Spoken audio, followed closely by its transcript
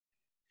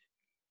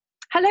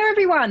Hello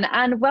everyone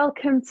and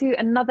welcome to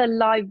another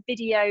live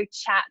video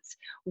chat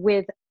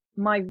with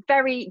my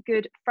very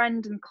good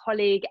friend and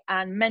colleague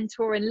and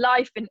mentor in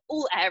life in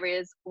all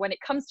areas when it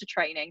comes to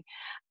training,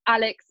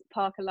 Alex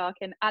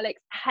Parker-Larkin.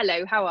 Alex,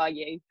 hello, how are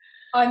you?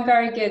 I'm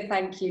very good,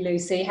 thank you,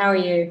 Lucy. How are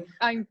you?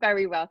 I'm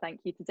very well,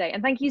 thank you today.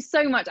 And thank you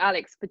so much,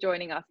 Alex, for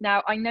joining us.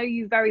 Now, I know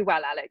you very well,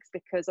 Alex,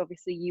 because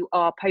obviously you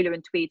are Polo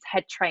and Tweed's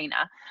head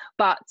trainer,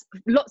 but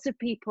lots of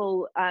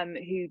people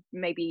who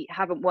maybe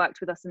haven't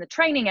worked with us in the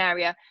training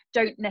area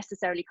don't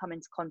necessarily come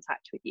into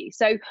contact with you.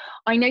 So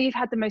I know you've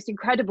had the most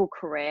incredible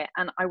career,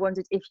 and I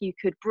wondered if you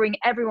could bring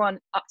everyone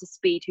up to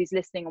speed who's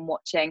listening and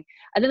watching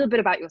a little bit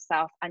about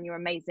yourself and your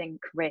amazing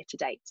career to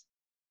date.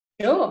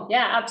 Sure,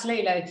 yeah,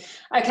 absolutely.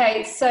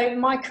 Okay, so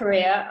my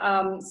career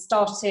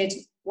started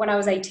when I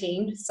was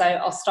 18, so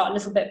I'll start a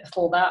little bit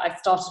before that. I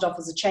started off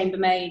as a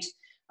chambermaid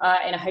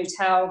in a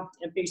hotel,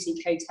 in a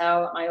boutique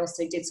hotel, and I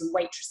also did some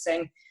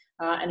waitressing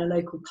in a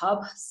local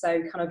pub,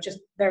 so kind of just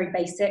very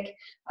basic.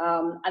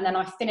 And then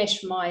I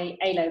finished my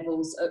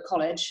A-levels at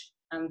college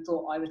and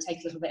thought I would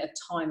take a little bit of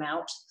time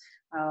out.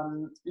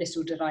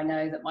 Little did I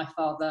know that my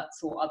father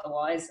thought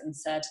otherwise and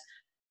said,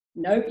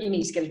 no, you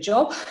need to get a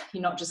job.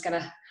 You're not just going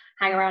to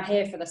hang around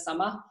here for the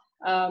summer.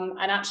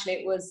 And actually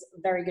it was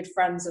very good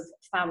friends of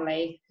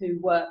family who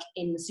work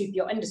in the super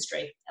yacht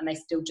industry, and they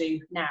still do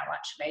now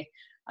actually.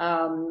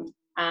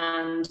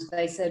 And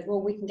they said,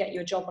 well, we can get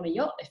you a job on a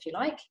yacht if you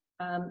like.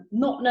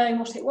 Not knowing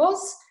what it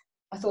was,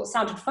 I thought it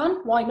sounded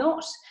fun, why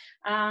not?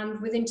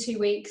 And within 2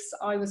 weeks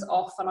I was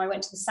off and I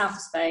went to the south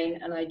of Spain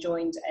and I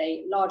joined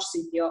a large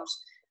super yacht.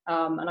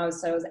 And I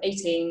was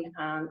 18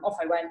 and off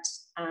I went,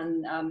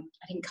 and I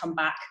didn't come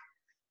back.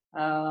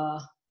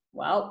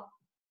 Well,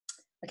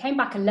 I came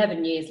back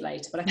 11 years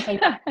later, but I came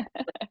back.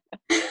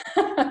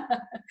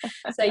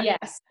 So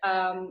yes,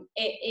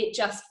 it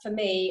just, for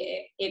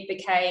me, it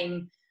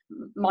became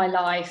my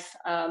life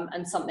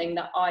and something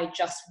that I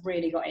just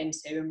really got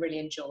into and really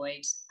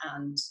enjoyed,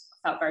 and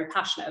felt very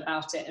passionate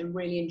about it and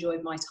really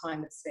enjoyed my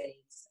time at sea.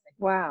 So,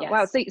 wow. yes.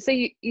 Wow. So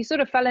you sort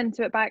of fell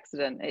into it by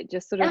accident. It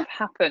just sort of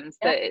happened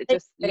that it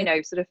just, you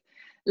know, sort of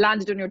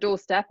landed on your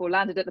doorstep or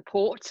landed at the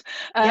port,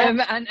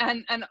 and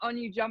on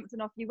you jumped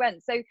and off you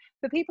went. So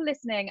for people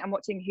listening and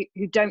watching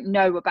who don't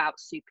know about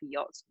super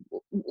yachts,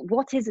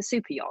 what is a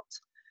super yacht?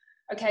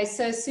 Okay,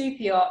 so a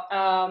super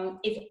yacht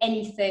is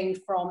anything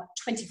from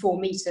 24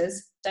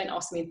 meters, don't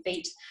ask me in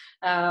feet,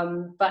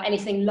 but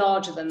anything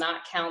larger than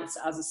that counts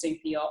as a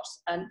super yacht.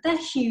 And they're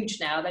huge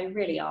now, they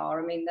really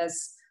are. I mean,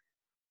 there's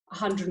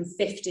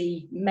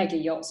 150 mega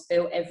yachts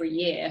built every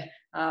year.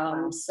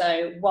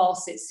 So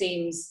whilst it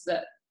seems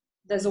that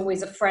there's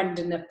always a friend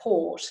in the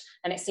port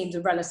and it seems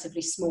a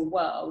relatively small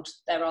world,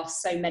 there are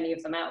so many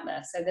of them out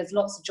there. So there's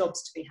lots of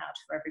jobs to be had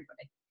for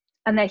everybody.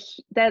 And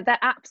they're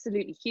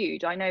absolutely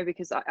huge. I know,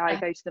 because I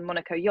go to the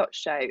Monaco Yacht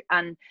Show,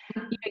 and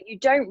you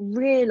don't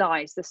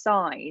realise the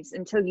size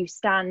until you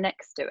stand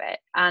next to it,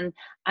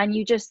 and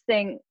you just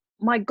think,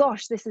 my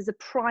gosh, this is a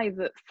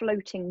private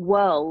floating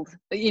world,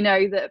 you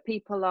know, that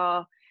people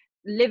are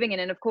living in.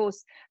 And of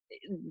course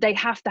they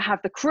have to have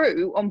the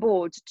crew on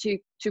board to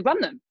run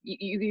them.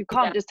 You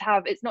can't just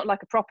have, it's not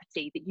like a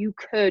property that you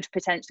could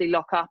potentially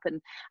lock up and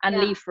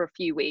leave for a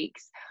few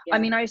weeks. I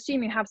mean, I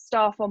assume you have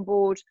staff on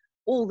board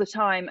all the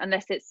time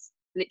unless it's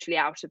literally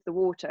out of the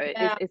water.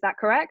 Is that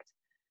correct?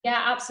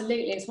 Yeah,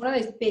 absolutely. It's one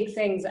of those big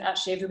things that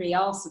actually everybody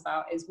asks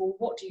about is, well,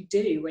 what do you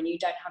do when you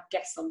don't have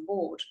guests on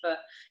board? But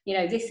you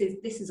know, this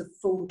is a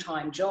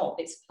full-time job.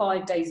 It's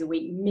 5 days a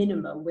week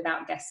minimum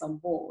without guests on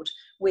board,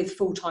 with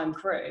full-time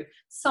crew.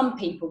 Some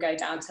people go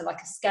down to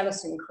like a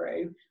skeleton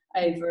crew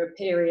over a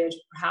period,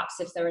 perhaps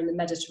if they're in the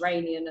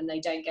Mediterranean and they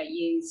don't get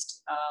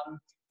used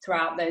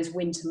throughout those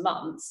winter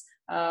months.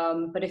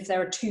 But if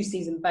there are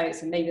 2-season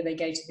boats and maybe they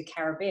go to the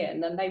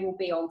Caribbean, then they will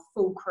be on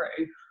full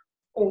crew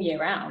all year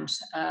round.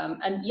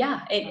 And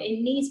yeah,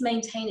 it needs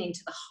maintaining to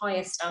the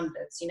highest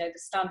standards. You know, the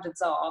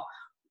standards are,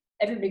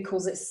 everybody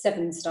calls it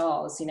 7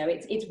 stars. You know,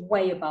 it's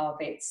way above.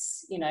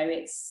 It's, you know,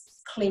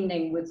 it's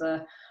cleaning with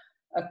a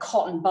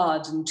cotton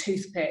bud and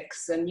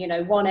toothpicks, and you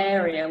know, one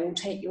area will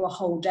take you a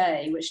whole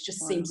day, which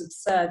just seems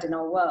absurd in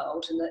our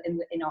world,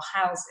 in our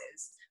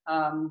houses.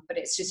 But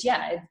it's just,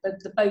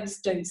 the boats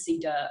don't see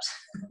dirt.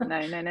 No,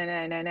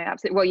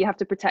 absolutely. Well, you have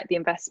to protect the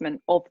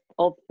investment of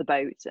the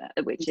boat,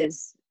 which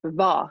is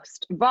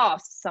vast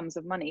sums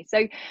of money.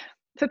 So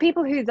for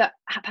people who that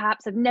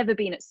perhaps have never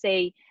been at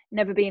sea,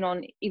 never been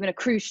on even a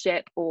cruise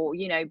ship, or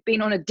you know,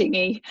 been on a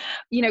dinghy,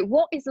 you know,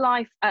 what is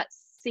life at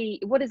sea?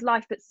 What is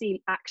life at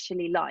sea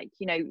actually like?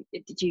 You know,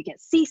 did you get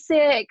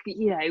seasick?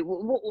 You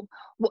know,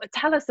 what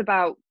tell us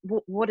about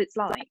what it's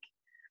like.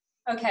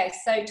 Okay,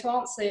 so to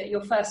answer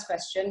your first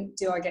question,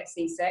 do I get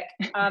seasick?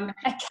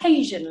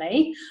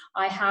 Occasionally,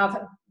 I have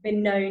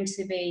been known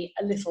to be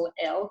a little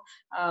ill,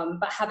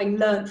 but having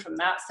learned from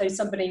that, so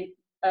somebody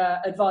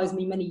advised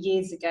me many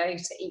years ago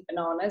to eat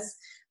bananas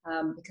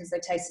because they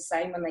taste the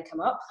same when they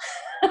come up.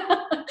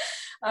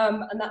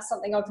 And that's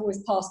something I've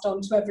always passed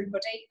on to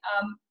everybody.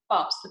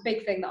 But the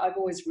big thing that I've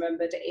always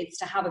remembered is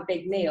to have a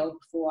big meal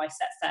before I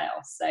set sail.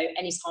 So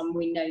anytime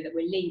we know that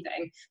we're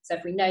leaving, so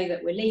if we know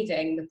that we're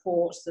leaving the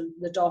port,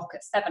 the dock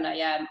at 7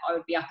 a.m, I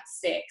would be up at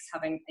 6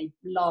 having a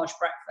large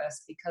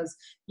breakfast, because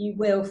you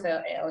will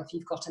feel ill if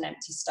you've got an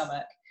empty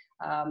stomach.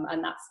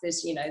 And that's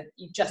this, you know,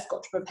 you've just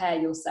got to prepare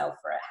yourself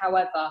for it.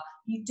 However,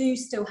 you do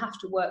still have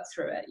to work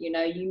through it. You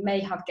know, you may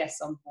have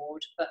guests on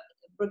board, but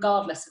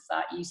regardless of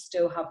that, you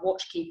still have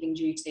watch-keeping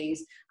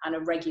duties and a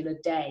regular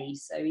day.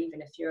 So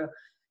even if you're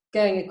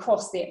going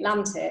across the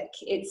Atlantic,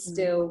 it's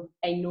still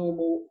a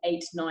normal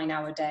 8-9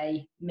 hour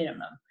day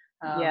minimum.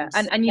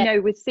 And you know,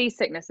 with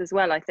seasickness as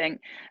well, I think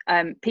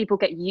people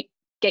get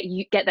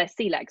their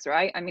sea legs,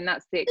 right? I mean,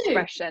 that's the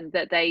expression,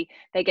 that they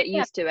get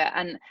used to it.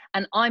 And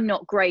I'm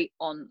not great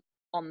on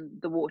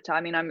the water. I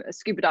mean, I'm a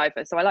scuba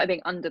diver, so I like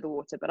being under the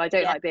water, but I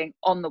don't like being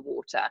on the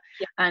water.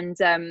 And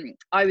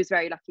I was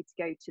very lucky to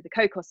go to the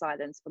Cocos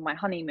Islands for my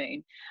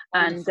honeymoon.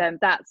 Wonderful. And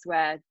that's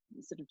where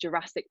sort of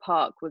Jurassic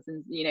Park was,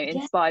 you know,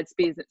 inspired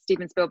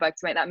Steven Spielberg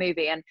to make that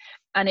movie. And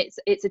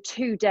it's a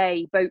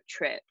 2-day boat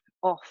trip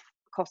off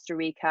Costa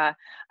Rica.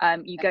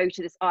 You go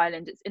to this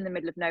island, it's in the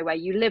middle of nowhere.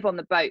 You live on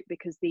the boat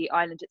because the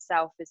island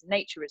itself is a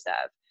nature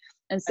reserve.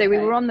 And so we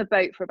were on the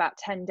boat for about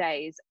 10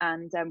 days,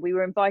 and we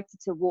were invited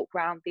to walk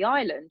around the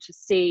island to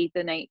see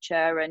the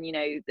nature. And, you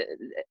know,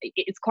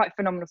 it's quite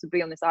phenomenal to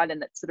be on this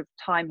island that sort of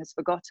time has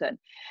forgotten.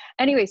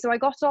 Anyway, so I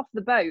got off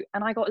the boat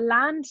and I got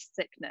land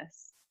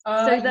sickness.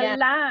 So the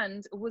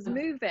land was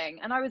moving,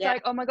 and I was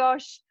like, oh my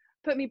gosh,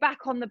 put me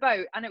back on the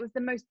boat. And it was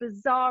the most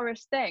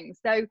bizarrest thing.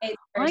 So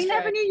I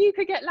never knew you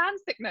could get land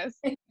sickness.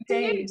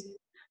 Indeed.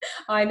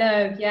 I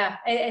know, yeah,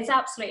 it's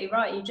absolutely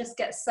right. You just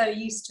get so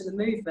used to the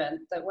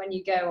movement that when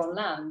you go on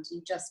land,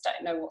 you just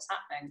don't know what's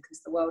happening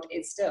because the world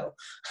is still.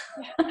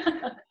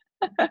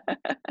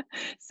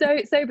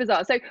 so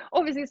bizarre. So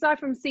obviously, aside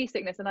from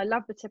seasickness, and I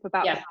love the tip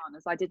about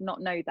bananas, I did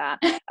not know that.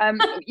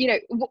 You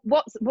know,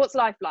 what's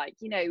life like?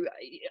 You know,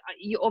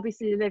 you're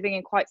obviously living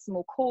in quite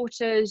small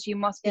quarters. You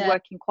must be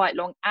working quite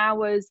long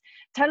hours.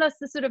 Tell us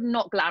the sort of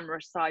not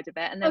glamorous side of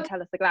it, and then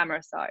tell us the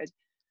glamorous side.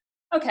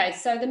 Okay,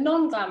 so the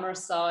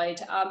non-glamorous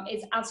side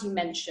is, as you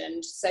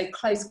mentioned, so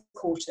close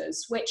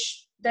quarters,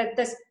 which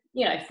there's,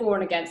 you know, for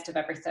and against of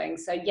everything.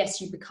 So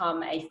yes, you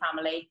become a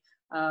family,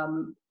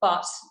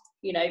 but,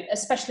 you know,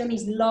 especially on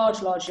these large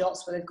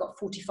yachts where they've got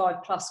 45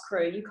 plus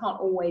crew, you can't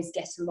always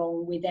get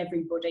along with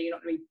everybody. You're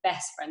not going to be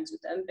best friends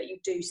with them, but you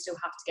do still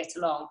have to get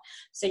along.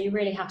 So you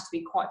really have to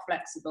be quite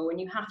flexible,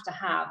 and you have to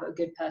have a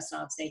good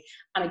personality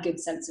and a good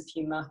sense of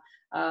humour.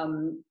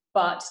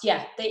 But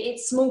yeah,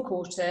 it's small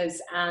quarters,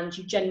 and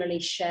you generally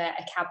share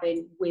a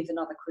cabin with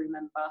another crew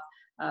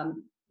member,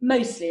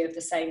 mostly of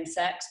the same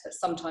sex, but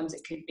sometimes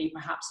it could be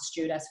perhaps a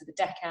stewardess with a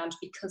deckhand,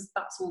 because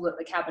that's all that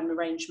the cabin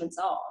arrangements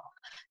are.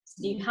 So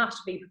you have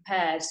to be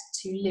prepared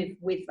to live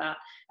with that.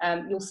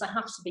 You also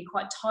have to be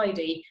quite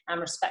tidy and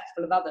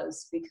respectful of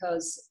others,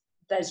 because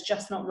there's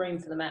just not room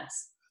for the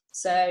mess.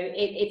 So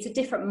it's a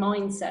different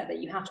mindset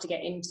that you have to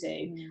get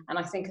into. And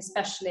I think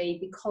especially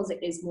because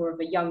it is more of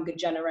a younger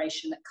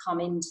generation that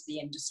come into the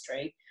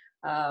industry,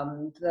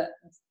 that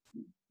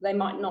they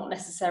might not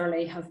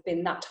necessarily have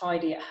been that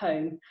tidy at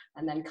home,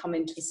 and then come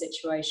into a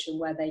situation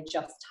where they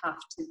just have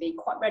to be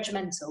quite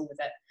regimental with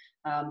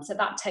it. So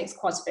that takes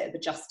quite a bit of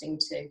adjusting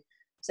to.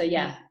 So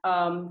yeah,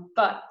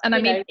 but and I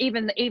mean,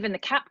 even the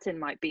captain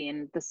might be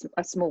in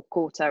a small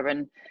quarter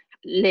and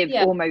live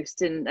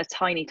almost in a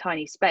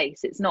tiny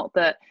space. It's not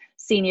that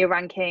senior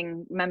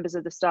ranking members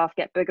of the staff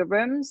get bigger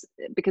rooms,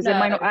 because there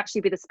might not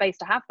actually be the space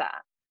to have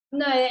that.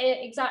 No,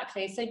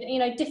 exactly. So, you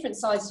know, different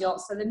size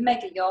yachts. So the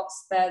mega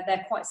yachts,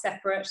 they're quite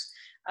separate,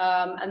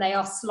 and they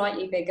are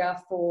slightly bigger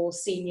for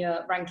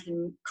senior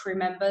ranking crew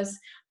members.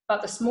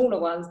 But the smaller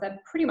ones, they're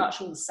pretty much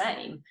all the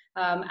same.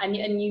 And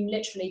you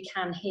literally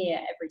can hear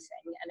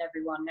everything and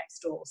everyone next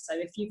door. So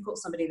if you've got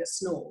somebody that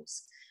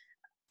snores,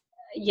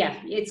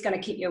 it's going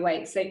to keep you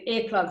awake. So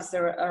earplugs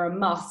are a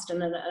must,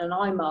 and an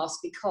eye mask,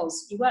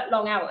 because you work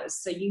long hours.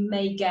 So you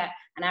may get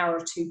an hour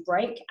or two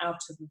break out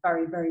of a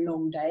very, very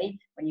long day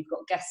when you've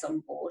got guests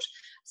on board.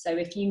 So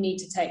if you need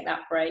to take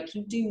that break,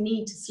 you do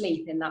need to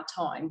sleep in that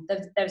time.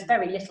 There's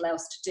very little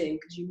else to do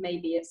because you may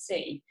be at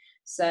sea.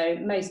 So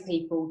most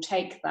people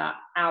take that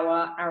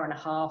hour and a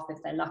half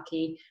if they're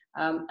lucky,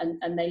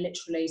 and they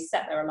literally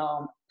set their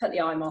alarm, put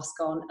the eye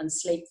mask on and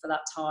sleep for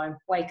that time,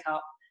 wake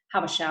up,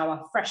 have a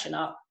shower, freshen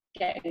up,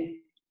 get in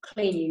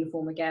clean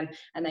uniform again,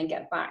 and then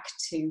get back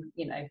to,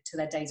 you know, to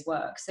their day's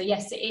work. So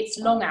yes, it's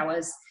long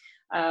hours,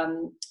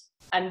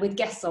 and with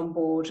guests on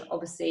board,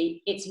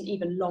 obviously it's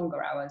even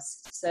longer hours.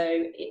 So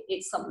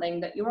it's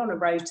something that you're on a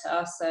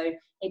rota, so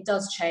it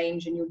does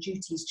change and your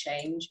duties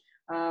change,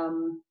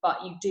 but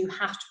you do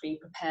have to be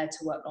prepared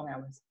to work long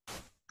hours.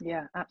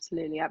 Yeah,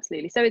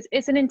 absolutely. So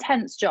it's an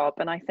intense job,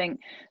 and I think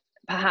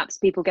perhaps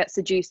people get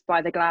seduced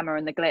by the glamour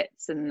and the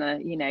glitz and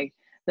the, you know,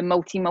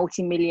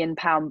 multi-million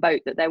pound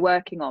boat that they're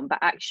working on, but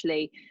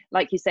actually,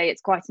 like you say,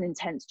 it's quite an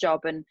intense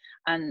job and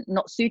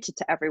not suited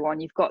to everyone.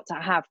 You've got to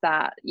have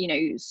that, you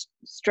know,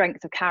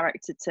 strength of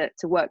character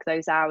to work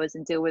those hours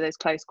and deal with those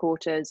close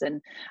quarters,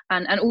 and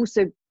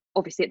also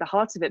obviously at the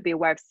heart of it be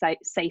aware of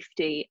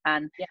safety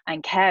and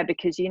care,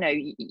 because you know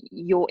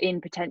you're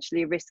in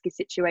potentially a risky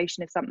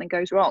situation if something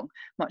goes wrong,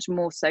 much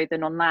more so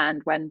than on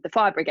land when the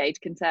fire brigade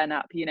can turn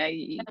up. You know,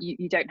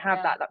 you don't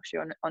have that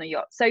luxury on a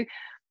yacht. So,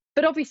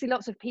 but obviously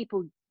lots of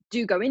people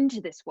do go into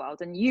this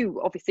world, and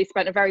you obviously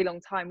spent a very long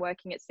time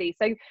working at sea.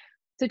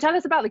 So tell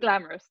us about the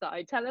glamorous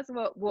side. Tell us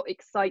what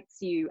excites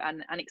you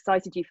and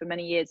excited you for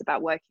many years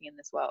about working in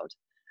this world.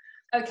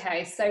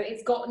 Okay, so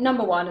it's got,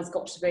 number one has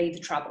got to be the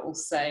travel.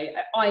 So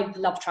I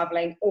love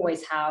traveling,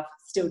 always have,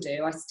 still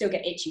do. I still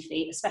get itchy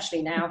feet,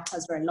 especially now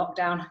as we're in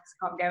lockdown, because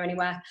I can't go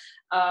anywhere.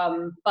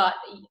 But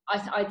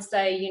I'd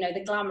say, you know,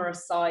 the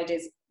glamorous side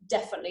is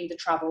definitely the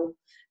travel.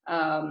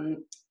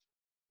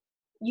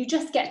 You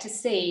just get to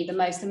see the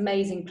most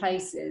amazing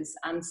places,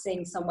 and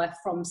seeing somewhere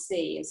from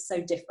sea is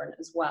so different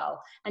as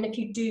well. And if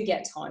you do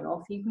get time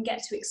off, you can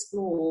get to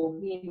explore,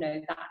 you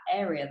know, that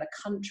area, the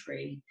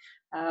country.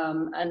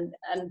 And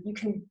you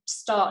can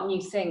start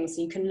new things.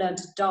 You can learn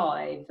to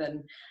dive,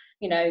 and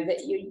you know that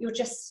you're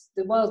just,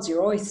 the world's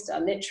your oyster,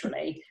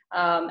 literally.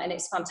 And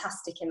it's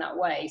fantastic in that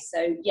way.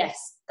 So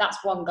yes,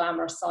 that's one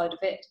glamorous side of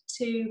it.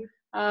 Two,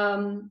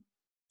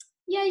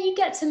 yeah, you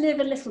get to live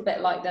a little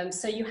bit like them.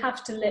 So you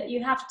have to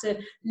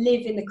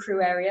live in the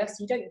crew area, so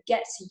you don't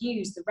get to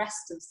use the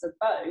rest of the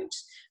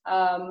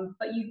boat,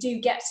 but you do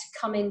get to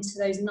come into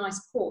those nice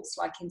ports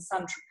like in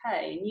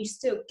Saint-Tropez, and you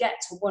still get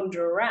to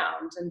wander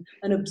around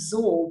and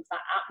absorb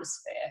that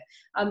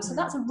atmosphere. So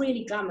that's a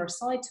really glamorous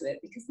side to it,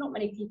 because not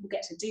many people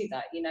get to do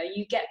that. You know,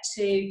 you get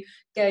to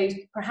go,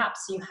 perhaps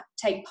you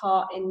take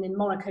part in the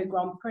Monaco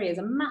Grand Prix, is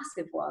a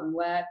massive one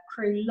where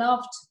crew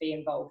love to be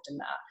involved in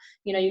that.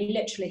 You know, you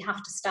literally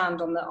have to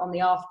stand on the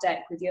aft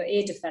deck with your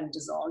ear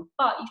defenders on,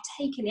 but you've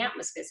taken the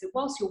atmosphere. So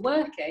whilst you're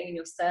working and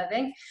you're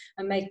serving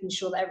and making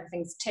sure that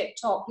everything's tip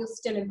top, you're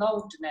still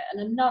involved in it.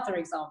 And another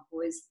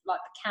example is like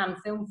the Cannes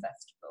Film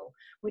Festival,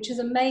 which is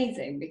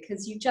amazing,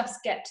 because you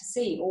just get to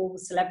see all the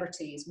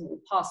celebrities walk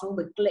past, all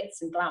the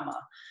glitz and glamour.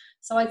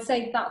 So I'd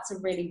say that's a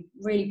really,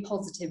 really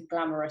positive,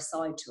 glamorous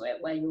side to it,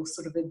 where you're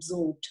sort of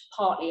absorbed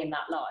partly in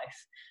that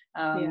life.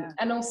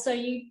 And also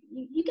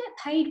you get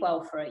paid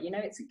well for it. You know,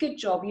 it's a good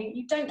job.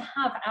 You don't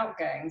have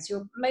outgoings.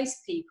 Most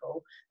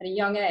people at a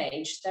young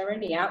age, their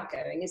only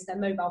outgoing is their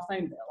mobile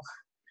phone bill.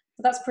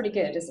 So that's pretty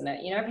good, isn't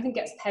it? You know, everything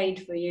gets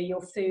paid for you,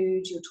 your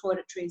food, your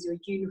toiletries, your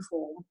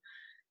uniform.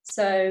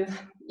 So,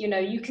 you know,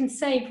 you can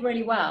save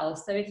really well.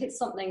 So if it's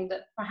something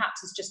that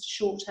perhaps is just a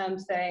short-term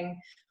thing,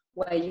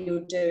 where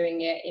you're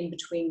doing it in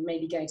between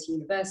maybe going to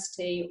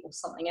university or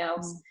something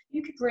else,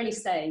 you could really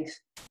save,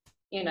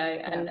 you know,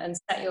 and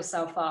set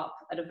yourself up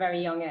at a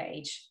very young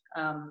age,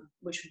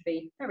 which would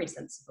be very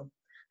sensible.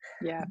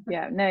 No,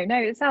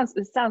 it sounds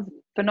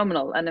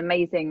phenomenal, an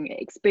amazing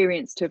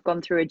experience to have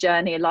gone through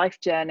a life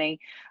journey,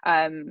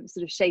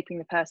 sort of shaping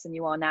the person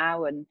you are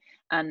now,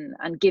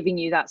 and giving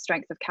you that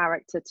strength of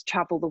character to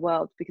travel the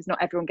world, because not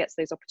everyone gets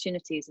those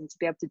opportunities, and to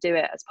be able to do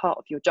it as part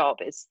of your job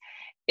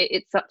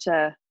it's such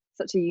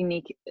a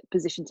unique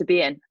position to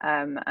be in,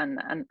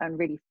 and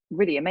really,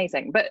 really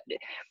amazing. But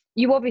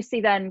you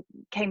obviously then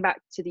came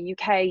back to the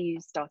UK, you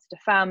started a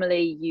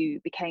family, you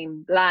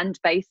became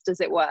land-based, as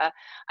it were,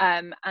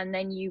 and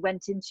then you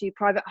went into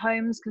private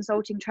homes,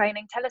 consulting,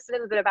 training. Tell us a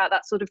little bit about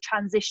that sort of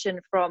transition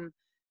from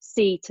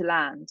sea to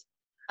land.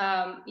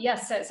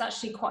 Yes, so it's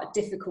actually quite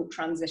a difficult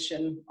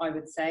transition, I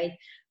would say,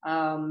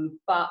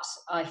 but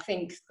I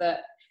think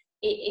that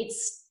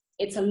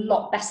it's a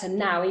lot better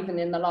now, even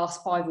in the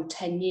last 5 or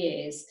 10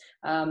 years.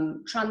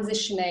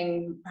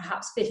 Transitioning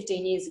perhaps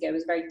 15 years ago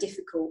was very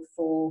difficult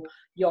for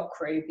yacht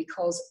crew,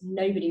 because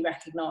nobody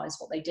recognised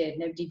what they did.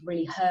 Nobody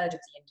really heard of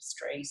the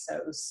industry. So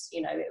it was,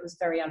 you know, it was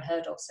very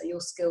unheard of. So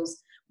your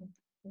skills,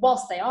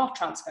 whilst they are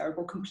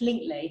transferable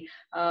completely,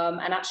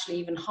 and actually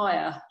even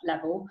higher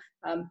level,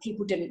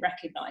 people didn't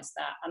recognise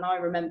that. And I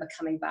remember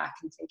coming back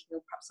and thinking,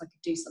 well, perhaps I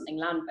could do something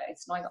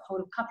land-based. And I got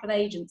hold of a couple of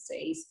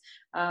agencies,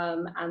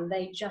 and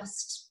they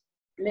just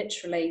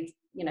literally,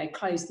 you know,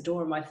 closed the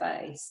door in my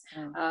face.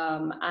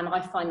 And I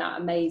find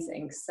that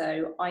amazing.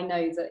 So I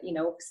know that, you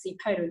know, obviously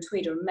Polo and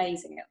Tweed are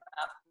amazing at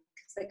that,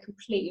 because they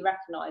completely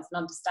recognise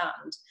and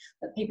understand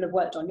that people have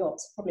worked on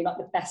yachts are probably like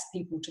the best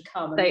people to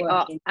come and they work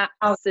are in.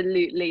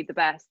 Absolutely the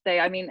best.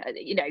 I mean,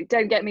 you know,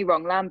 don't get me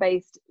wrong,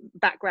 land-based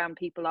background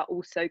people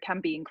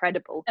can be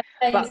incredible.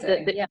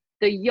 Amazing, but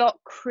the yacht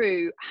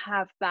crew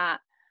have that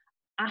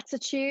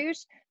attitude.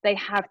 They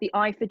have the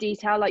eye for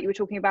detail, like you were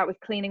talking about with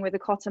cleaning with the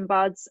cotton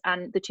buds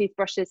and the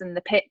toothbrushes and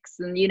the picks,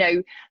 and you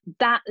know,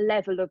 that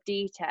level of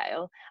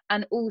detail.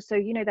 And also,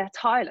 you know, they're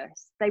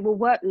tireless. They will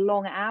work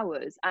long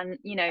hours, and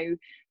you know,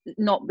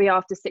 not be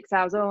after 6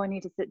 hours, oh, I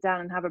need to sit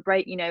down and have a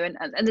break, you know, and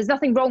there's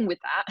nothing wrong with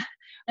that.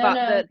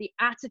 But the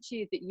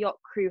attitude that yacht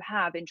crew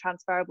have in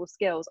transferable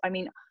skills, I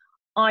mean,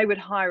 I would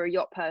hire a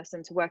yacht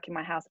person to work in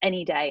my house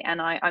any day,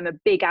 and I'm a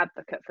big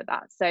advocate for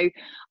that. So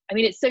I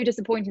mean, it's so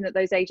disappointing that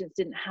those agents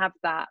didn't have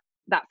that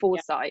Yeah.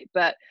 foresight,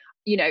 but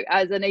you know,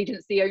 as an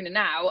agency owner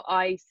now,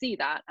 I see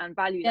that and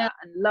value Yeah. that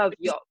and love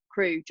yacht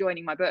crew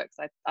joining my books.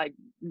 I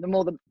the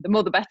more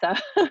the better.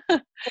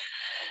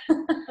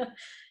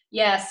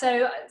 Yeah,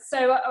 so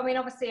I mean,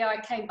 obviously I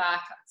came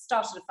back,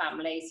 started a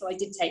family, so I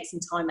did take some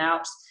time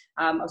out.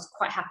 I was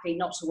quite happy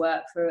not to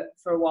work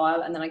for a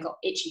while, and then I got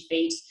itchy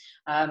feet.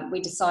 We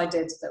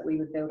decided that we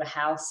would build a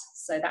house,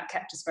 so that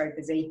kept us very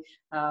busy,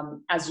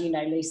 as you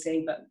know,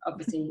 Lucy, but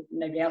obviously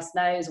nobody else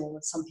knows, or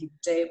some people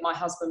do. My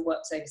husband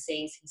works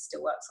overseas, he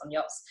still works on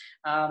yachts,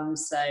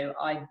 so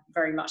I'm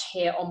very much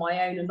here on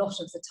my own a lot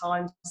of the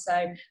time.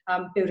 So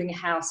building a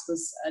house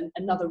was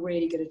another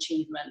really good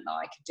achievement that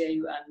I could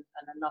do,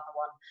 and another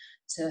one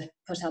to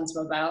put under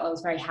my belt. I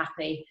was very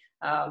happy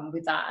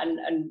with that,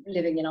 and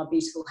living in our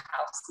beautiful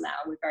house now,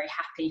 we're very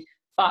happy.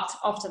 But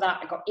after that,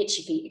 I got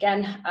itchy feet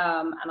again,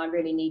 and I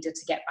really needed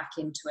to get back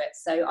into it.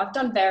 So I've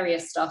done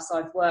various stuff. So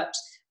I've worked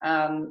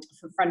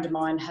for a friend of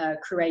mine, her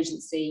crew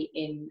agency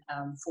in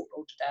Fort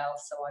Lauderdale.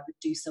 So I would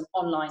do some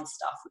online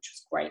stuff, which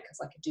was great because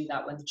I could do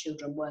that when the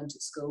children weren't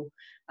at school.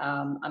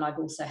 And I've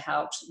also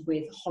helped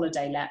with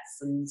holiday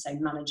lets, and so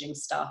managing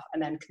stuff,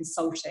 and then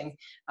consulting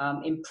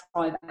in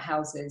private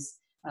houses,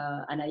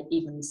 and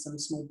even some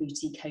small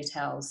boutique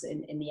hotels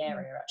in the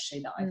area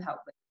actually that I've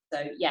helped with.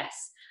 So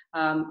yes,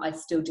 I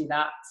still do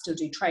that, still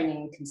do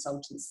training and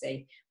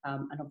consultancy,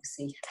 and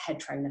obviously head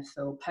trainer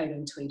for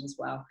Polo Tweed as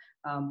well.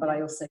 But I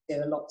also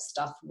do a lot of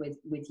stuff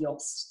with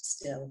yachts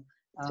still.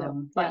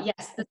 But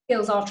yes, the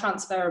skills are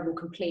transferable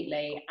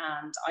completely,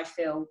 and I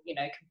feel, you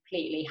know,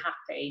 completely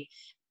happy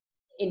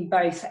in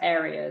both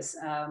areas,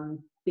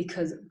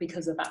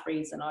 because of that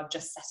reason. I've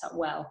just set up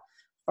well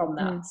from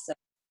that. So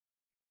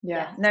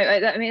yeah, no,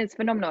 I mean, it's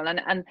phenomenal,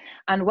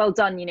 and well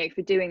done, you know,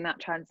 for doing that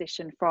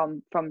transition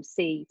from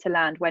sea to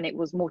land when it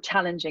was more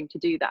challenging to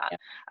do that.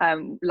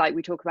 Like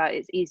we talk about,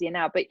 it's easier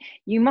now, but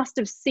you must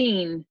have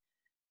seen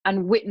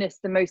and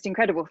witnessed the most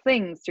incredible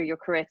things through your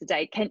career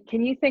today.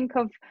 Can you think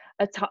of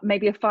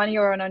maybe a funny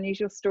or an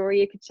unusual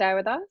story you could share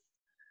with us?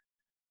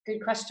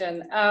 Good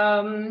question.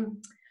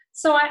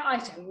 So I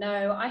don't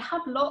know. I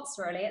have lots,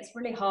 really. It's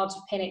really hard to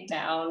pin it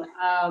down.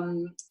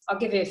 I'll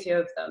give you a few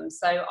of them.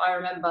 So I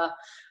remember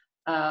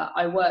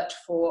I worked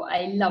for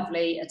a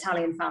lovely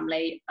Italian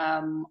family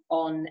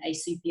on a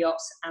super yacht,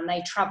 and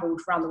they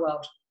travelled around the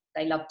world.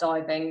 They loved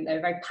diving. They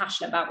were very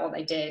passionate about what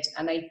they did,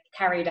 and they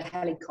carried a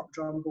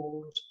helicopter on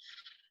board.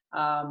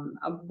 And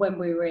when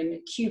we were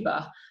in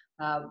Cuba,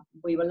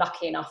 we were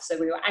lucky enough, so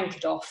we were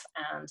anchored off,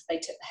 and they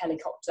took the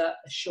helicopter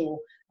ashore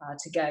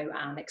to go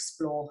and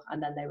explore,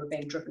 and then they were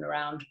being driven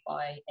around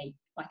by a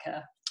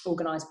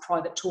organised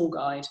private tour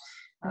guide.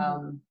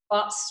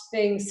 But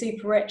being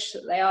super rich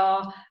that they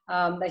are,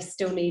 they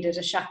still needed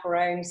a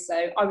chaperone,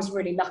 so I was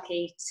really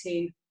lucky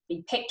to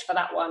be picked for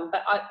that one.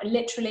 But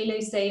literally,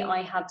 Lucy,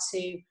 I had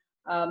to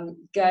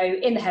go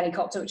in the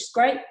helicopter, which is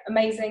great,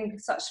 amazing,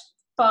 such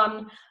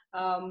fun.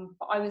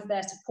 But I was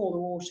there to pour the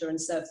water and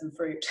serve them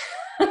fruit.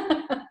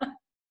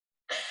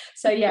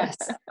 So yes,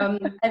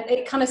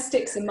 it kind of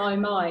sticks in my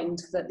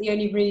mind that the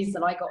only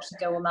reason I got to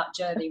go on that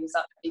journey was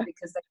actually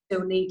because they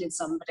still needed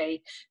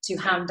somebody to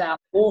hand out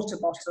water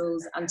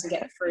bottles and to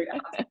get fruit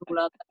out of all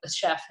that the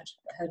chef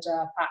had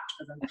packed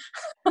for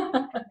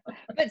them.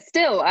 But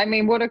still, I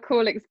mean, what a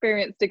cool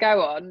experience to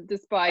go on,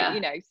 despite,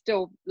 you know,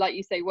 still, like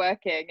you say,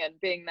 working and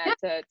being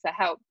there to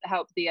help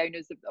the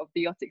owners of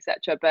the yacht,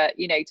 etc. But,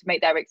 you know, to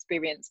make their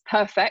experience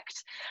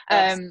perfect.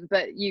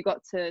 But you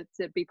got to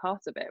be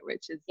part of it,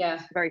 which is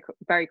very,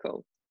 very cool.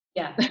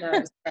 Yeah, no,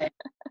 it was great.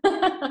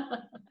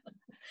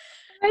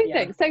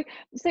 Amazing.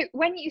 So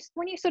when you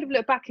sort of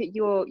look back at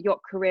your yacht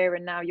career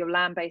and now your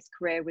land-based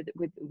career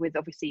with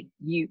obviously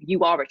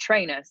you are a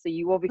trainer, so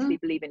you obviously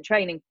believe in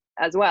training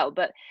as well,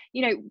 but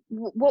you know,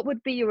 what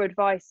would be your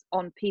advice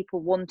on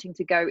people wanting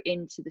to go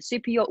into the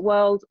super yacht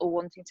world, or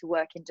wanting to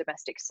work in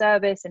domestic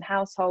service in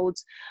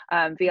households,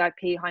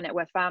 VIP, high net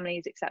worth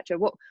families, etc.?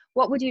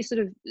 What would you sort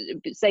of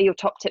say your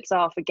top tips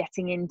are for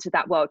getting into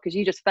that world, because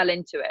you just fell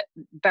into it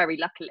very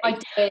luckily? I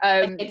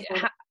did.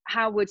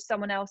 How would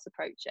someone else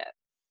approach it?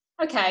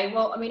 Okay,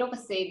 well, I mean,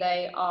 obviously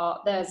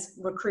there's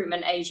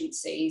recruitment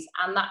agencies,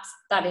 and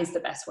that is the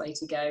best way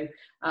to go,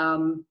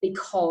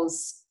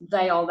 because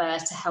they are there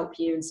to help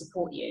you and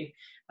support you.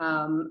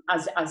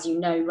 As you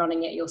know,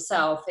 running it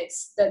yourself,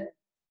 it's that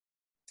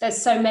there's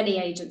so many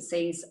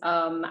agencies,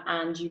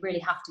 and you really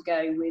have to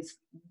go with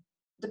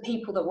the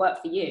people that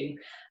work for you,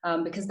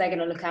 because they're going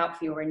to look out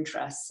for your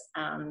interests.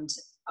 And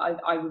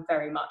I would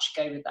very much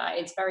go with that.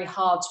 It's very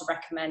hard to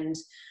recommend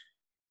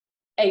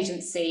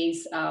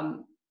agencies.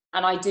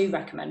 And I do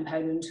recommend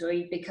Polo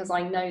Tweed because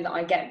I know that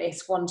I get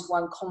this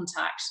one-to-one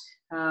contact,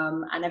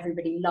 and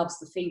everybody loves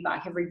the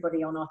feedback.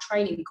 Everybody on our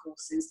training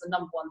courses, the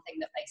number one thing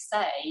that they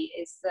say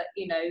is that,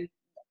 you know,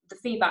 the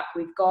feedback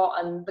we've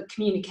got and the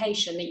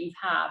communication that you've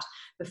had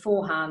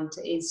beforehand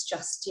is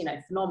just, you know,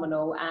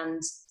 phenomenal.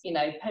 And, you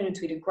know, Polo and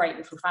Tweed are a great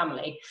little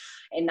family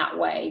in that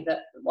way, that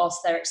whilst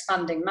they're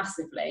expanding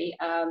massively,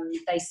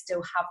 they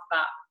still have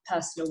that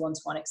personal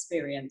one-to-one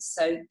experience.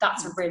 So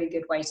that's a really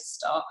good way to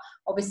start.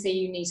 Obviously,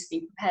 you need to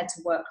be prepared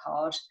to work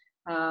hard,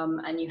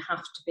 and you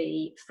have to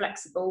be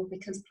flexible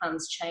because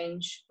plans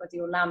change, whether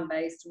you're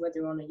land-based or whether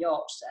you're on a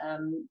yacht.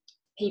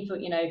 People,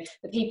 you know,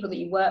 the people that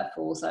you work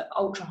for, so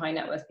ultra high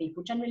net worth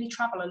people, generally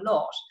travel a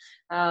lot,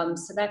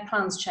 so their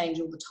plans change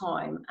all the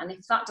time, and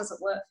if that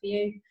doesn't work for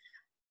you,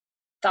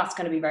 that's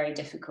going to be very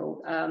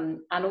difficult. And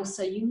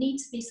also, you need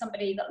to be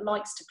somebody that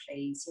likes to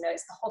please. You know,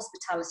 it's the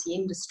hospitality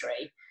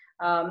industry.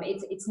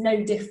 It's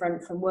no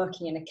different from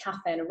working in a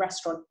cafe and a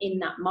restaurant in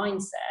that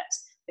mindset,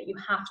 but you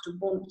have to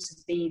want to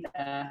be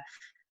there.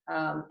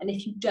 And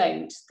if you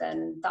don't,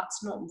 then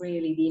that's not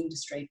really the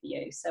industry for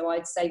you. So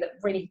I'd say that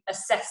really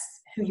assess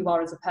who you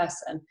are as a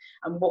person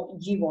and what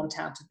you want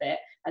out of it.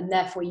 And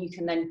therefore you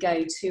can then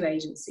go to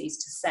agencies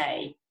to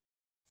say,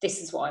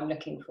 this is what I'm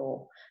looking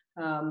for.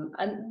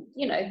 And,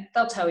 you know,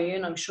 they'll tell you,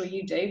 and I'm sure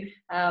you do,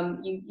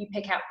 you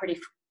pick out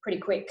pretty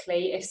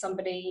quickly if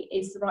somebody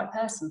is the right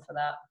person for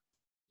that.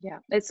 Yeah,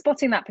 it's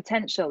spotting that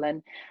potential,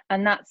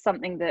 and that's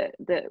something that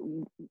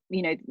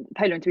you know,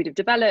 Polo and Tweed have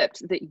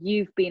developed, that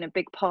you've been a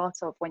big part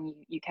of when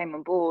you came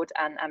on board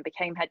and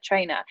became head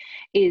trainer,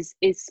 is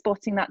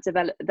spotting that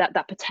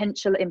that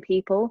potential in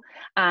people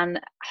and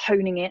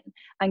honing it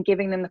and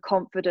giving them the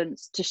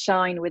confidence to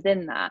shine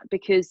within that.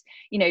 Because,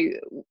 you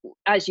know,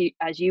 as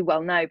you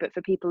well know, but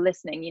for people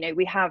listening, you know,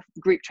 we have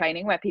group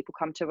training where people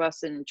come to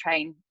us and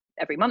train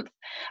every month.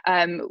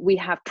 We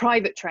have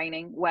private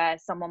training where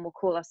someone will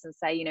call us and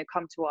say, you know,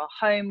 come to our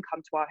home,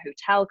 come to our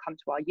hotel, come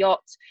to our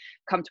yacht,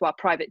 come to our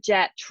private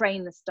jet,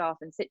 train the staff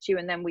in situ.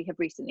 And then we have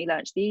recently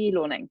launched the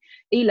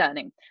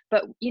e-learning.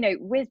 But, you know,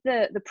 with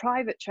the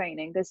private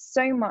training, there's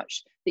so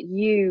much that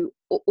you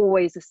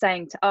always are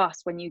saying to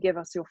us when you give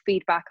us your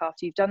feedback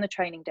after you've done the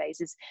training days,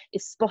 is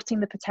spotting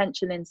the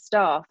potential in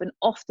staff. And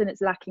often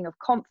it's lacking of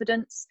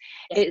confidence.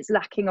 It's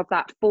lacking of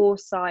that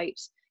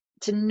foresight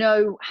to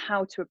know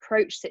how to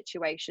approach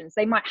situations.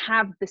 They might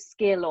have the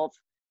skill of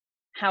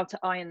how to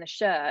iron the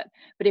shirt,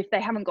 but if they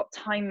haven't got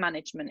time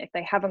management, if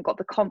they haven't got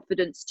the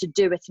confidence to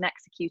do it and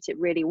execute it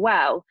really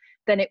well,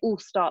 then it all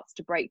starts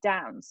to break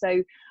down.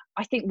 So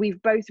I think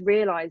we've both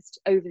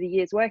realized over the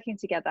years working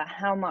together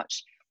how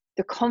much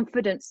the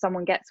confidence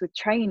someone gets with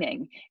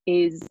training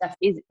is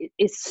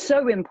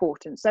so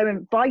important,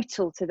 so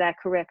vital to their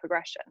career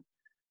progression.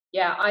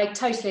 Yeah, I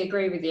totally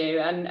agree with you.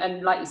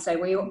 And like you say,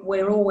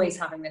 we're always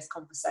having this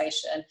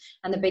conversation.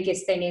 And the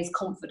biggest thing is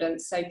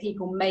confidence. So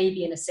people may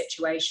be in a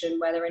situation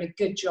where they're in a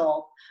good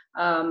job,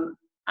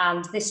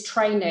 and this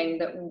training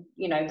that,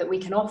 you know, that we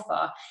can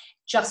offer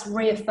just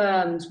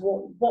reaffirms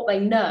what they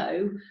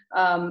know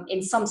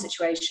in some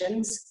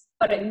situations.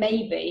 But it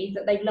may be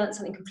that they've learned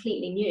something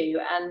completely new.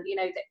 And, you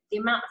know, the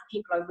amount of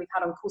people we've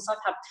had on course, I've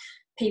had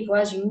people,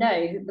 as you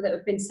know, that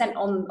have been sent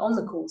on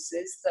the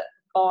courses that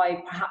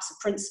by perhaps a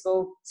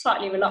principal,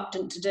 slightly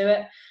reluctant to do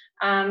it,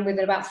 and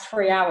within about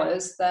 3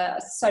 hours they're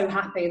so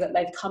happy that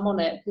they've come on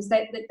it, because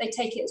they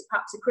take it as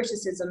perhaps a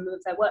criticism of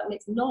their work, and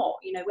it's not.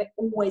 You know, we're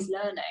always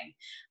learning,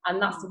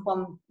 and that's the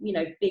one, you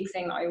know, big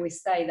thing that I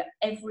always say, that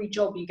every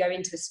job you go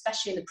into,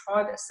 especially in the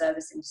private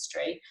service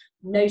industry,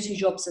 no two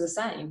jobs are the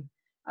same.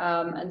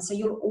 And so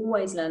you'll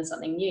always learn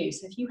something new.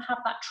 So if you have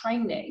that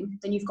training,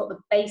 then you've got the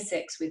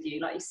basics with you,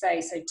 like you say,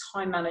 so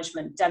time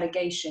management,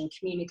 delegation,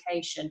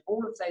 communication,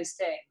 all of those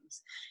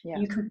things,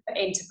 you can put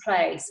into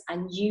place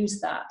and use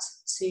that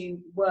to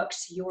work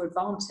to your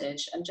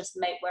advantage, and just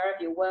make wherever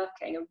you're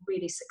working a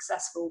really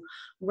successful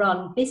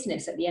run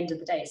business. At the end of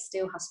the day, it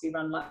still has to be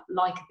run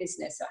like a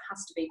business, so it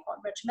has to be quite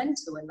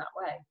regimental in that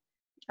way.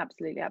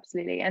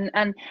 Absolutely.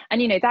 And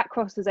you know, that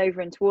crosses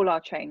over into all our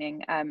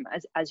training,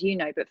 as you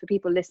know. But for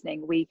people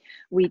listening,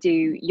 we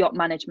do yacht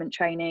management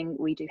training,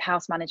 we do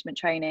house management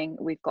training,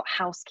 we've got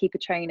housekeeper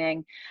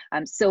training,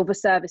 silver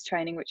service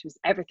training, which was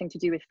everything to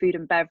do with food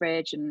and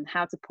beverage and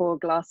how to pour a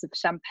glass of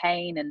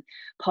champagne and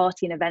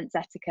party and events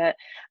etiquette.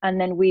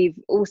 And then we've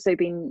also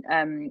been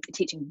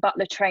teaching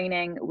butler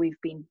training,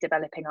 we've been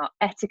developing our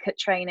etiquette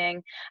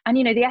training. And,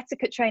 you know, the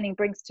etiquette training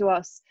brings to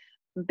us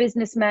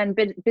businessmen,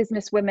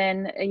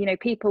 businesswomen, you know,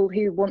 people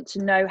who want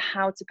to know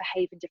how to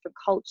behave in different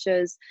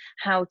cultures,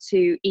 how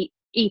to eat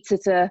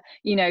at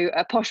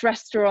a posh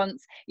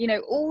restaurants. You know,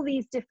 all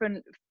these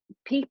different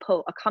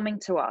people are coming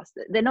to us.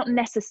 They're not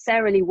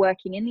necessarily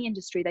working in the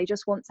industry, they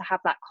just want to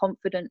have that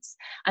confidence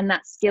and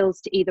that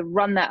skills to either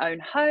run their own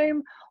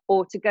home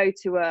or to go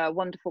to a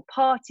wonderful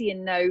party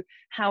and know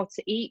how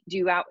to eat. Do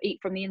you eat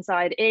from the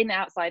inside in,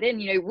 outside in?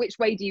 You know, which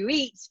way do you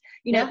eat?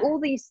 You know, all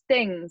these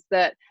things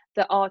that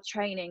our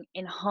training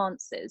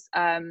enhances.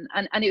 And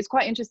it was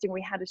quite interesting.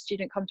 We had a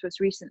student come to us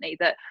recently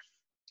that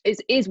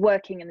is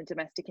working in the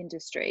domestic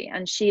industry,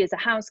 and she is a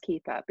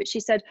housekeeper. But she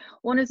said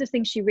one of the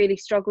things she really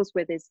struggles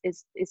with is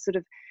sort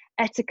of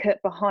etiquette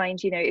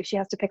behind, you know, if she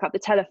has to pick up the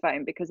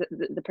telephone because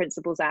the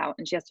principal's out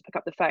and she has to pick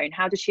up the phone,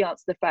 how does she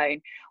answer the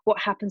phone? What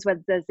happens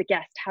when there's a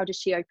guest? How does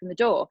she open the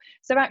door?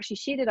 So actually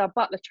she did our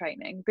butler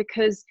training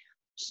because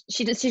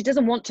she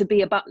doesn't want to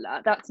be a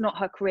butler. That's not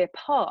her career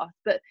path,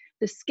 but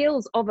the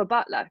skills of a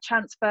butler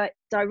transfer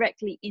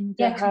directly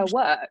into her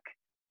work.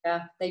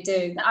 Yeah, they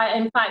do.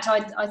 In fact,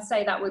 I'd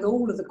say that with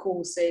all of the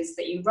courses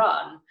that you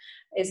run,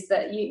 is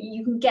that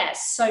you can get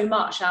so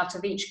much out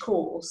of each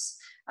course.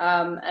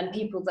 And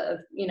people that have,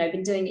 you know,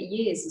 been doing it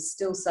years and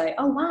still say,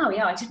 oh, wow,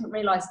 yeah, I didn't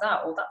realise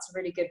that, or that's a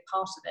really good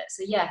part of it.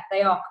 So yeah,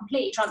 they are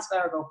completely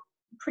transferable.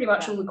 Pretty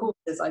much all the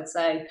courses, I'd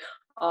say,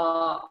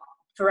 are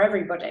for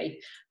everybody,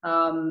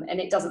 and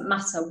it doesn't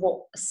matter what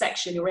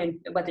section you're in,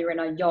 whether you're in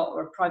a yacht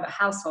or a private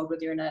household,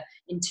 whether you're in an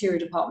interior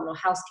department or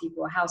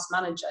housekeeper or house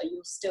manager,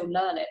 you'll still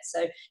learn it.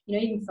 So, you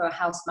know, even for a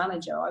house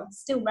manager, I would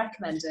still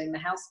recommend doing the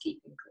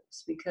housekeeping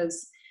course,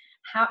 because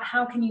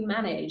how can you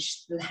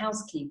manage the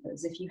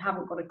housekeepers if you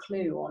haven't got a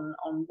clue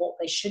on what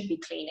they should be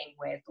cleaning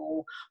with,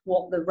 or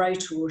what the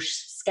rota or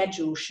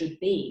schedule should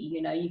be?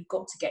 You know, you've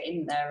got to get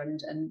in there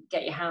and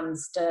get your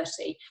hands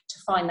dirty to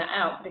find that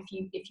out. But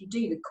if you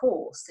do the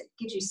course, it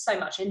gives you so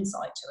much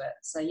insight to it.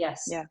 So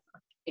yes.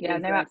 Yeah,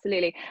 no,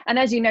 absolutely. And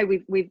as you know,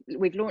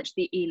 we've launched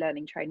the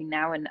e-learning training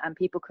now, and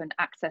people can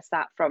access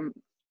that from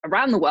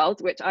around the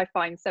world, which I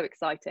find so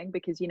exciting,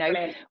 because, you know,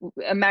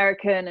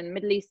 American and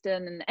Middle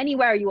Eastern and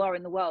anywhere you are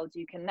in the world,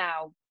 you can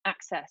now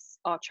access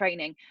our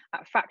training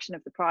at a fraction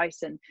of the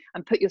price and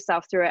put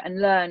yourself through it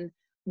and learn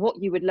what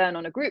you would learn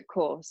on a group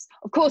course.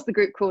 Of course, the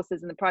group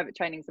courses and the private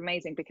training is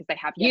amazing because they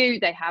have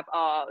they have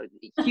our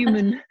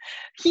human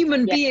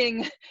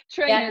being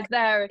trainers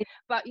there.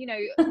 But, you know,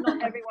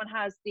 not everyone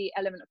has the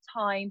element of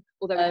time,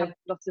 although we have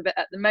lots of it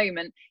at the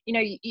moment. You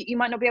know, you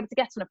might not be able to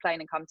get on a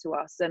plane and come to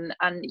us, and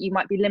you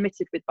might be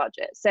limited with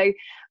budget. So,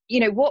 you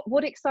know,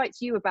 what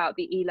excites you about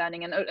the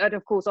e-learning and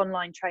of course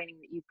online training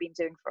that you've been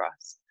doing for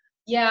us?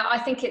 Yeah, I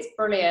think it's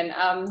brilliant.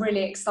 I'm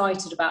really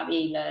excited about the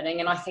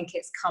e-learning, and I think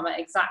it's come at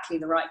exactly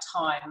the right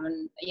time.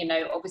 And, you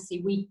know,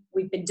 obviously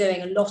we've been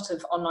doing a lot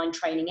of online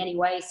training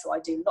anyway, so I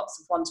do lots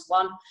of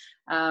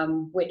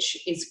one-to-one, which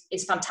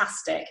is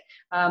fantastic.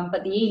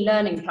 But the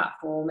e-learning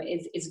platform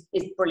is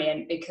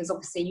brilliant, because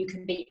obviously you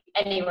can be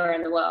anywhere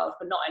in the world,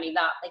 but not only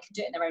that, they can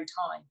do it in their own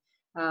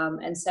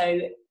time. And so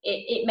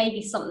it may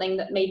be something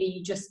that maybe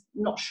you're just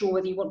not sure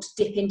whether you want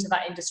to dip into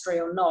that industry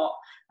or not.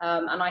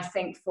 And I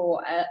think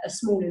for a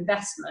small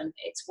investment,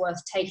 it's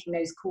worth taking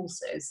those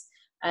courses.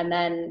 And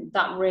then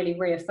that really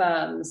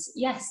reaffirms,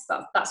 yes,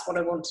 that's what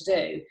I want to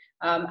do.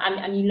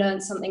 And you learn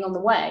something on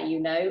the way, you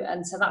know,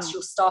 and so that's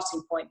your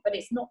starting point. But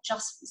it's not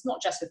just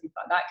for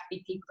people like that. It could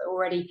be people that are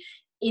already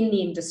in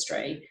the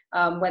industry,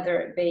 whether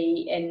it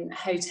be in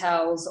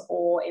hotels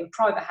or in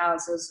private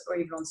houses or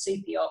even on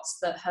super yachts,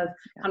 that have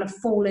kind of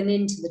fallen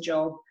into the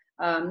job.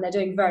 They're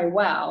doing very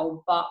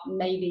well, but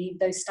maybe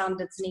those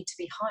standards need to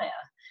be higher.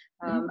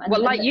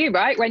 Well, like you,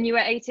 right? When you were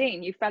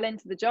 18, you fell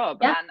into the job,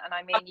 and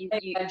I mean,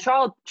 you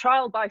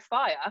trial by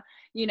fire,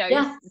 you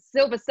know,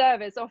 silver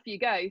service, off you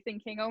go,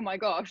 thinking, oh my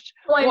gosh,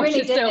 well, what's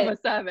really a silver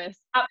service?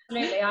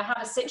 Absolutely. I had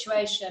a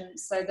situation.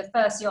 So the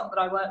first yacht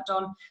that I worked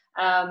on,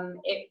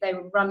 they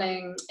were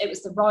running, it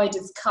was the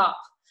Riders' Cup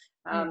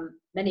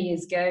many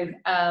years ago,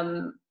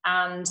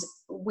 and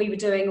we were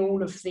doing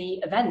all of the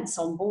events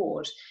on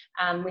board,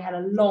 and we had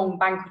a long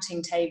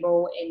banqueting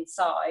table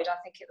inside. I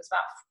think it was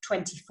about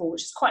 24,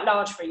 which is quite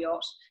large for a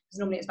yacht, because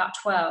normally it's about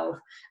 12.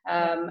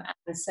 And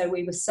so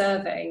we were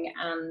serving,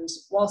 and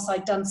whilst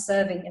I'd done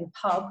serving in a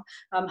pub,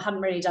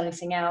 hadn't really done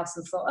anything else,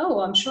 and thought, oh,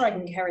 I'm sure I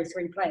can carry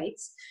 3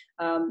 plates,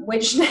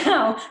 which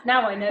now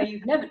I know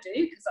you'd never do,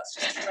 because that's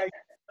just a road.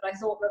 But I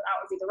thought that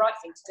would be the right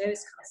thing to do,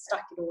 is kind of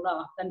stack it all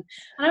up. And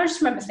I just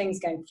remember things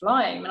going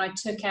flying. And I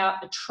took out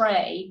a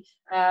tray,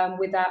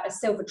 without a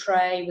silver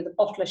tray with a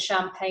bottle of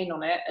champagne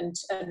on it and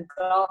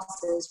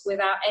glasses,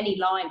 without any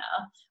liner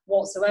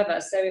whatsoever.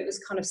 So it was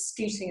kind of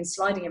scooting and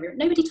sliding everywhere.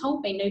 Nobody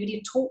told me, nobody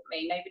had taught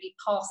me, nobody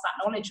passed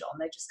that knowledge on.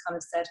 They just kind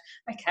of said,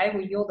 okay,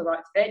 well, you're the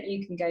right fit,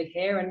 you can go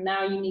here, and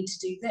now you need to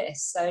do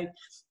this. So,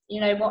 you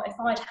know what, if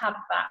I'd had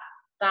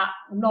that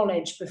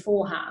knowledge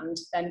beforehand,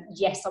 then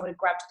yes, I would have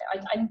grabbed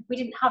it. We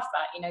didn't have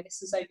that, you know, this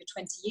was over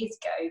 20 years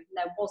ago, and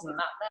there wasn't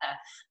that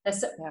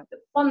there.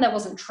 One, there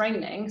wasn't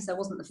training, so there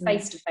wasn't the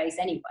face-to-face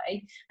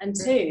anyway, and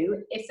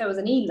two, if there was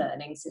an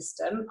e-learning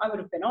system, I would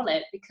have been on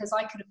it, because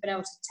I could have been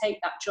able to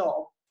take that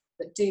job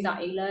but do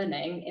that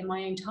e-learning in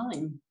my own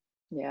time.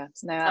 Yeah,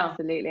 no,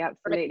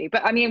 absolutely.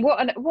 But I mean,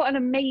 what an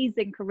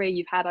amazing career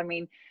you've had. I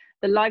mean,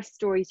 the life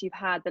stories you've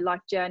had, the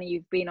life journey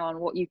you've been on,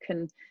 what you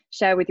can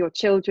share with your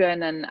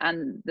children,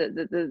 and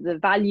the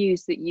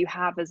values that you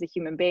have as a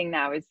human being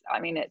now is, I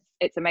mean,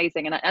 it's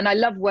amazing. And I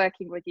love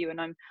working with you, and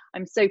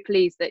I'm so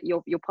pleased that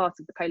you're part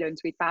of the Polo and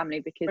Tweed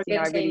family, because, you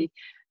know, I really,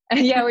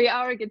 we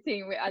are a good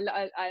team.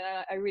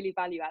 I really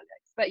value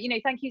Alex. But, you know,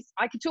 thank you.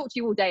 I could talk to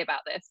you all day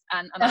about this,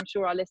 and I'm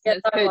sure our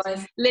listeners Yeah,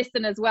 could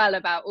listen as well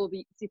about all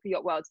the Super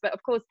Yacht worlds. But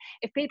of course,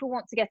 if people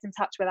want to get in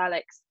touch with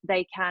Alex,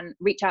 they can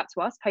reach out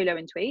to us, Polo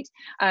and Tweed,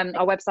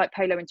 our website,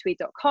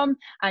 poloandtweed.com,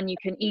 and you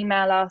can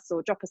email us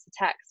or drop us a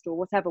text or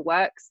whatever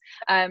works.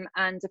 And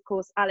of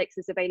course, Alex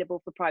is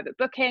available for private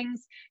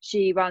bookings.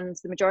 She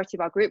runs the majority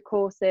of our group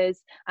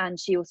courses, and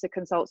she also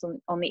consults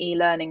on the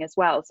e-learning as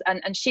well.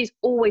 And she's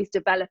always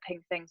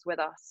developing things with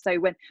us. So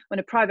when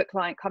a private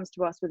client comes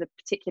to us with a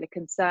particular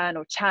concern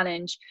or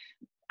challenge,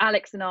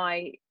 Alex and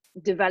I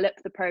develop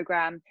the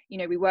program. You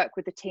know, we work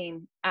with the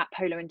team at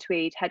Polo and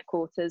Tweed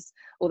headquarters,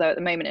 although at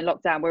the moment in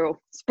lockdown we're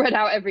all spread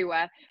out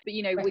everywhere. But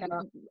you know,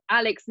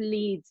 Alex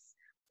leads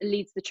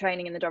the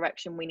training in the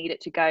direction we need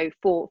it to go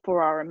for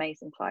our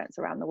amazing clients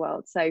around the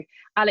world. So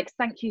Alex,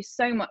 thank you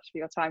so much for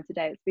your time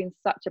today. It's been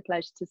such a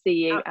pleasure to see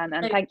you, and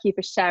thank you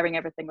for sharing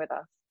everything with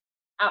us.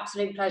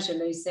 Absolute pleasure,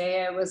 Lucy.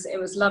 It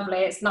was lovely.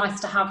 It's nice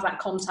to have that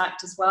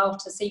contact as well,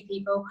 to see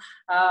people,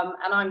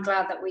 and I'm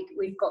glad that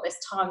we've got this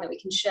time that we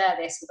can share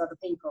this with other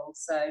people.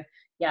 So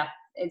yeah,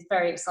 it's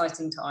very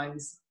exciting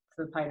times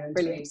for Polo and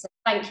Tweed. So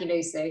thank you,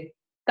 Lucy.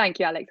 Thank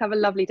you, Alex. Have a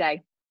lovely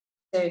day.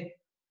 You too.